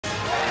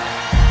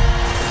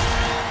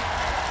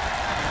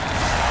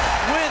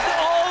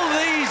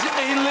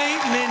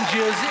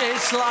knows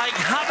it's like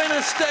having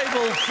a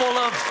stable full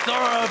of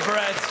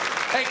thoroughbreds,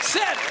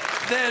 except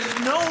there's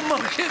no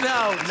mucking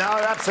out. No,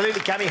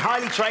 absolutely, Caine.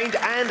 Highly trained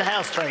and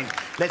house-trained.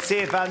 Let's see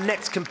if our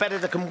next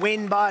competitor can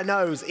win by a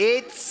nose.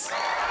 It's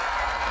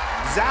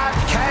Caine.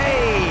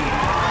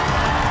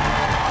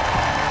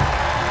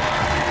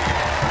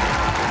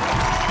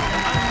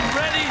 And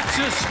ready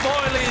to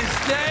spoil his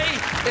day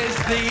is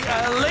the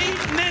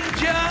elite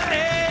ninja.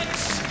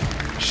 It's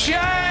Caine.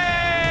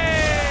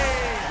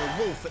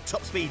 The wolf at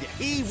top speed.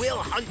 He will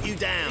hunt you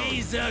down.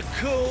 He's a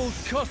cool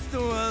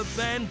customer,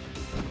 Ben.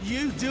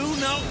 You do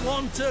not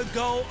want to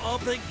go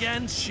up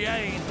against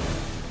Caine.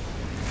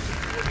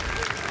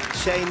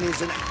 Caine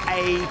is an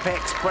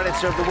apex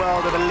predator of the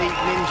world of elite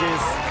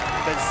ninjas,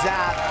 but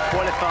Zav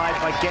qualified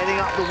by getting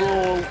up the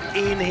wall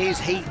in his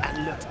heat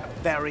and looked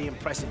very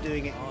impressive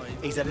doing it.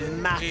 He's a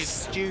maths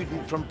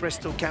student from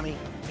Bristol, Caine.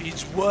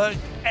 He's worked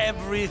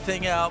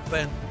everything out,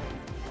 Ben.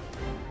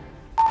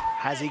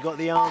 Has he got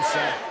the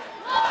answer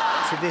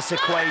to this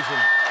equation?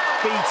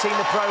 Beating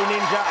the pro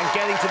ninja and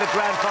getting to the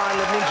grand final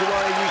of Ninja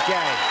Warrior UK.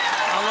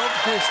 I love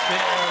this bit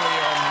early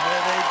on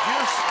where they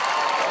just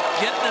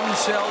get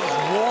themselves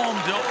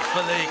warmed up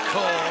for the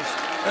course.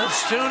 As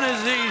soon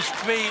as his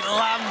feet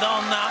land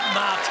on that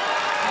mat,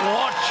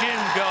 watch him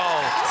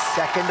go.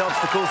 Second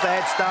obstacle's the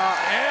head start.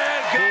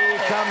 Here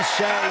comes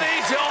Caine. And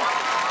he's off.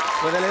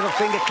 With a little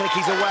finger click,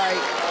 he's away.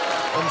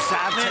 And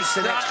Zav takes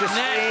an extra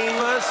swing.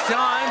 First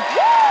time.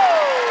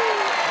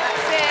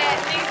 That's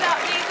it. Knees up,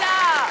 knees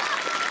up.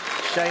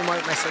 Caine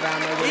won't mess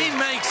around, though. He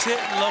makes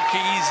it look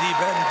easy,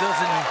 Ben,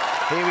 doesn't he?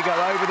 Here we go,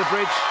 over the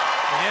bridge.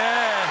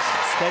 Yes.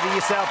 Steady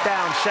yourself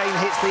down. Caine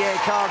hits the air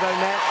cargo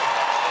net.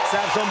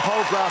 Zav's on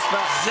pole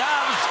grasper.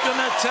 Zav's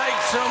gonna take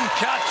some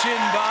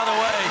catching, by the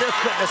way.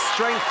 Look at the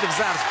strength of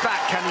Zav's back,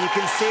 Caine. You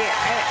can see it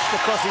etched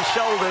across his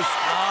shoulders.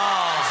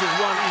 This is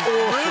one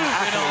awesome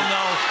moving on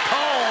those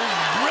poles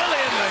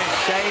brilliantly.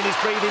 Caine is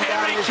breathing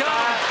down his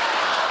back.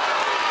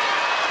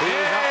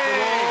 He's up the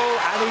wall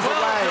and he's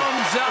away.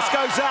 Let's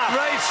go, Zav.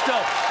 Great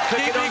stuff.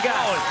 Keep it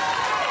going.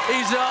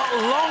 He's a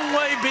long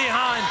way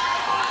behind.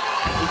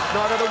 He's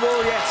not at the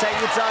wall yet. Take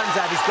your time,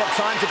 Zav. He's got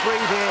time to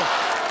breathe here.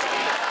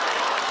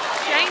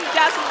 Caine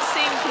doesn't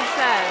seem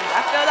concerned.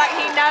 I feel like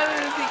he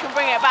knows he can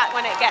bring it back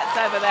when it gets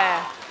over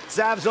there.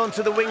 Zav's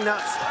onto the wing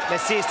nuts.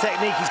 Let's see his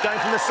technique. He's going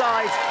from the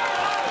side.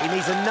 He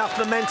needs enough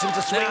momentum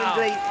to swing and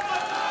leap.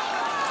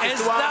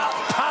 Is that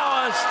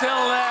power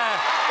still there?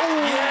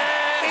 Ooh,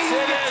 yes,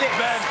 it is,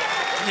 Ben.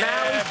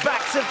 Now he's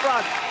back to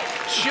front.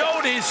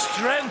 Showed his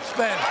strength,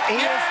 Ben. He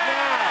is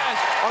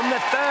now on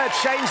the third.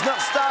 Caine's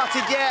not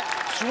started yet.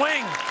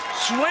 Swing,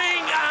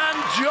 swing and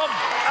jump.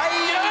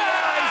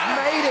 He's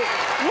made it.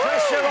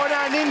 Pressure on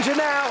our ninja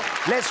now.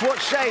 Let's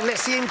watch Caine.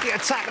 Let's see him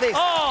attack this.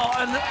 Oh,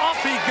 and off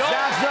he goes.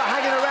 Zav's not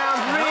hanging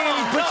around.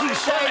 Really pushing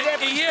Caine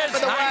every step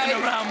of the way. Hanging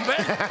around,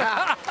 Ben.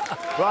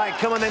 Right,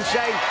 come on then,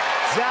 Caine.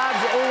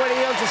 Zav's already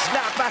on to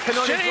snap back and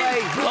on his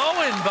way.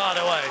 Blowing, by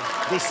the way.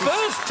 This is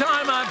first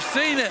time I've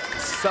seen it.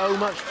 So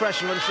much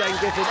pressure on Caine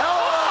Gifford.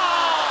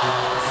 Oh!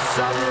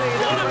 Suddenly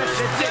the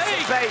pressure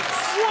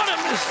dissipates. What a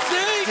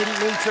mistake! Didn't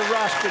need to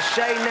rush, but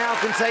Caine now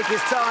can take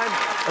his time.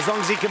 As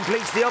long as he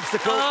completes the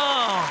obstacle,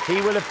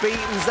 he will have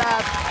beaten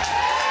Zav.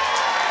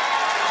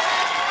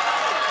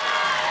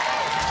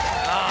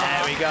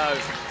 There we go.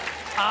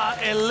 Our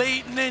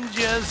elite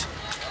ninjas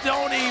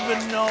don't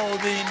even know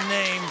the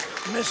name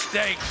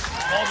mistakes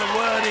or the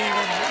word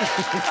even.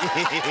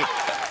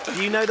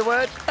 Do you know the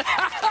word?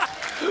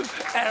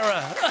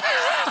 Error.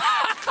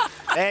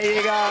 There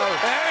you go.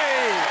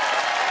 Hey!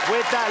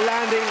 With that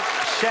landing,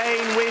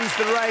 Caine wins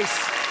the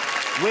race.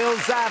 Will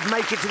Zav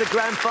make it to the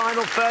grand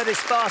final?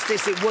 Furthest,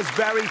 fastest. It was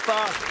very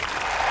fast.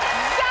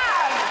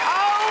 Zav!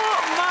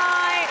 Oh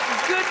my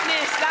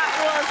goodness, that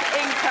was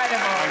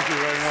incredible. Thank you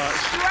very much.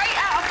 Straight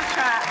out of the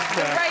track.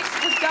 The race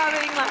was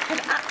going like an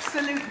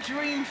absolute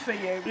dream for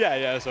you.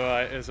 Yeah, it's all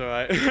right. It's all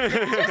right. Just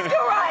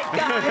all right,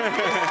 guys.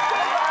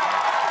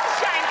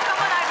 Caine, come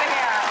on over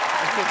here.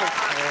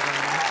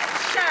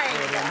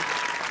 Caine,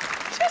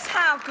 just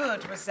how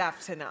good was Zav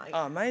tonight?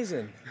 Oh,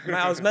 amazing. Mate,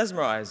 I was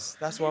mesmerised.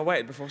 That's why I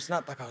waited before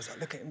snapback. I was like,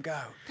 look at him go.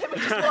 Let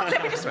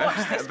me just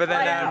watch this But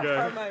then, play out for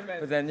a moment.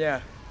 But then,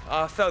 yeah,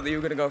 I felt that you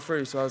were going to go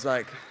through, so I was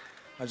like,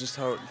 I just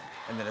hope,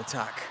 and then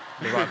attack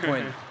at the right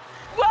point.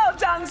 Well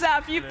done,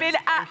 Zav. You've been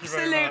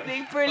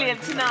absolutely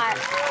brilliant tonight.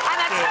 And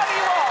I tell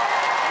you what,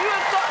 you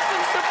have got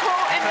some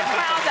support in the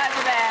crowd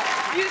over there.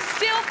 You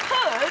still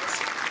could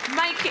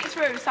make it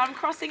through, so I'm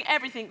crossing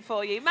everything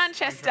for you.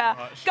 Manchester,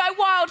 go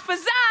wild for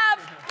Zav!